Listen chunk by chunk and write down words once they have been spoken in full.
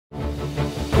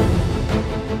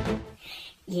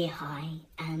Yeah, hi.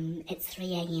 It's 3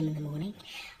 a.m. in the morning.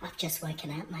 I've just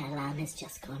woken up. My alarm has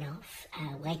just gone off,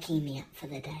 waking me up for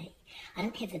the day. I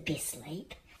don't have the best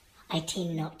sleep. I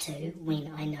tend not to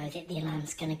when I know that the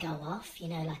alarm's going to go off. You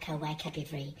know, like I wake up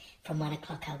from 1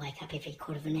 o'clock, I wake up every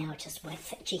quarter of an hour just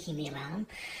checking the alarm.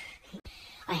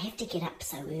 I have to get up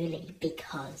so early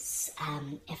because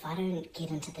if I don't get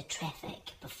into the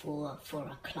traffic before 4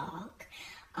 o'clock,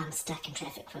 I'm stuck in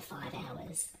traffic for 5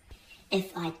 hours.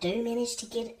 If I do manage to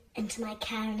get into my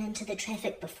car and into the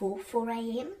traffic before 4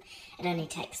 a.m, it only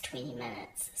takes 20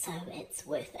 minutes, so it's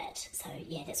worth it. So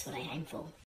yeah, that's what I aim for.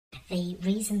 The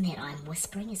reason that I'm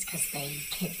whispering is because the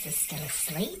kids are still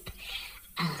asleep.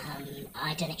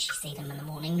 I don't actually see them in the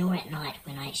morning nor at night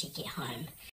when I actually get home.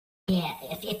 Yeah,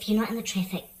 if you're not in the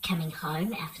traffic coming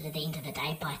home after the end of the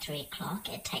day by 3 o'clock,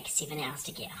 it takes 7 hours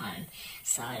to get home.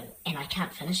 So, and I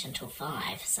can't finish until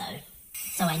 5, so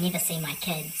I never see my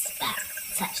kids, but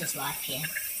such is life here.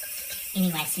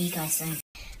 Anyway, see you guys soon.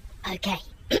 Okay,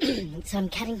 so I'm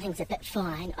cutting things a bit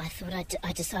fine. I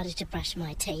decided to brush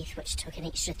my teeth, which took an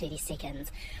extra 30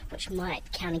 seconds, which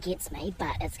might count against me,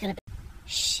 but it's gonna be...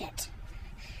 Shit.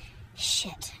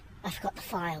 I forgot the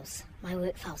files, my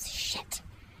work files, shit.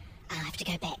 I have to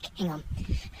go back, hang on.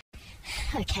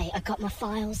 Okay, I got my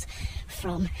files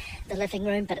from the living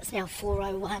room, but it's now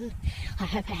 4:01. I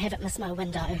hope I haven't missed my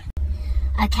window.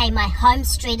 Okay, my home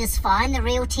street is fine. The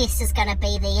real test is going to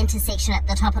be the intersection at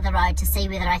the top of the road to see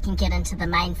whether I can get into the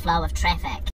main flow of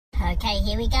traffic. Okay,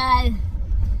 here we go.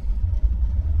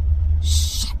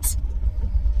 Shit.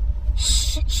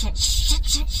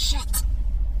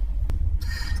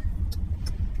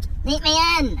 Let me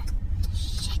in.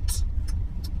 Shit.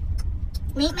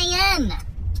 Let me in.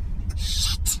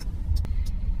 Shit.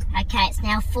 Okay, it's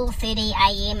now 4:30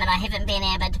 a.m. and I haven't been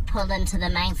able to pull into the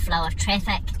main flow of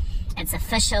traffic. It's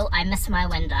official, I missed my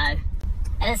window. And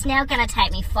it's now going to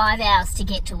take me 5 hours to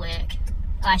get to work.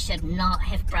 I should not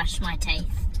have brushed my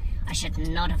teeth. I should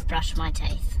not have brushed my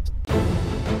teeth.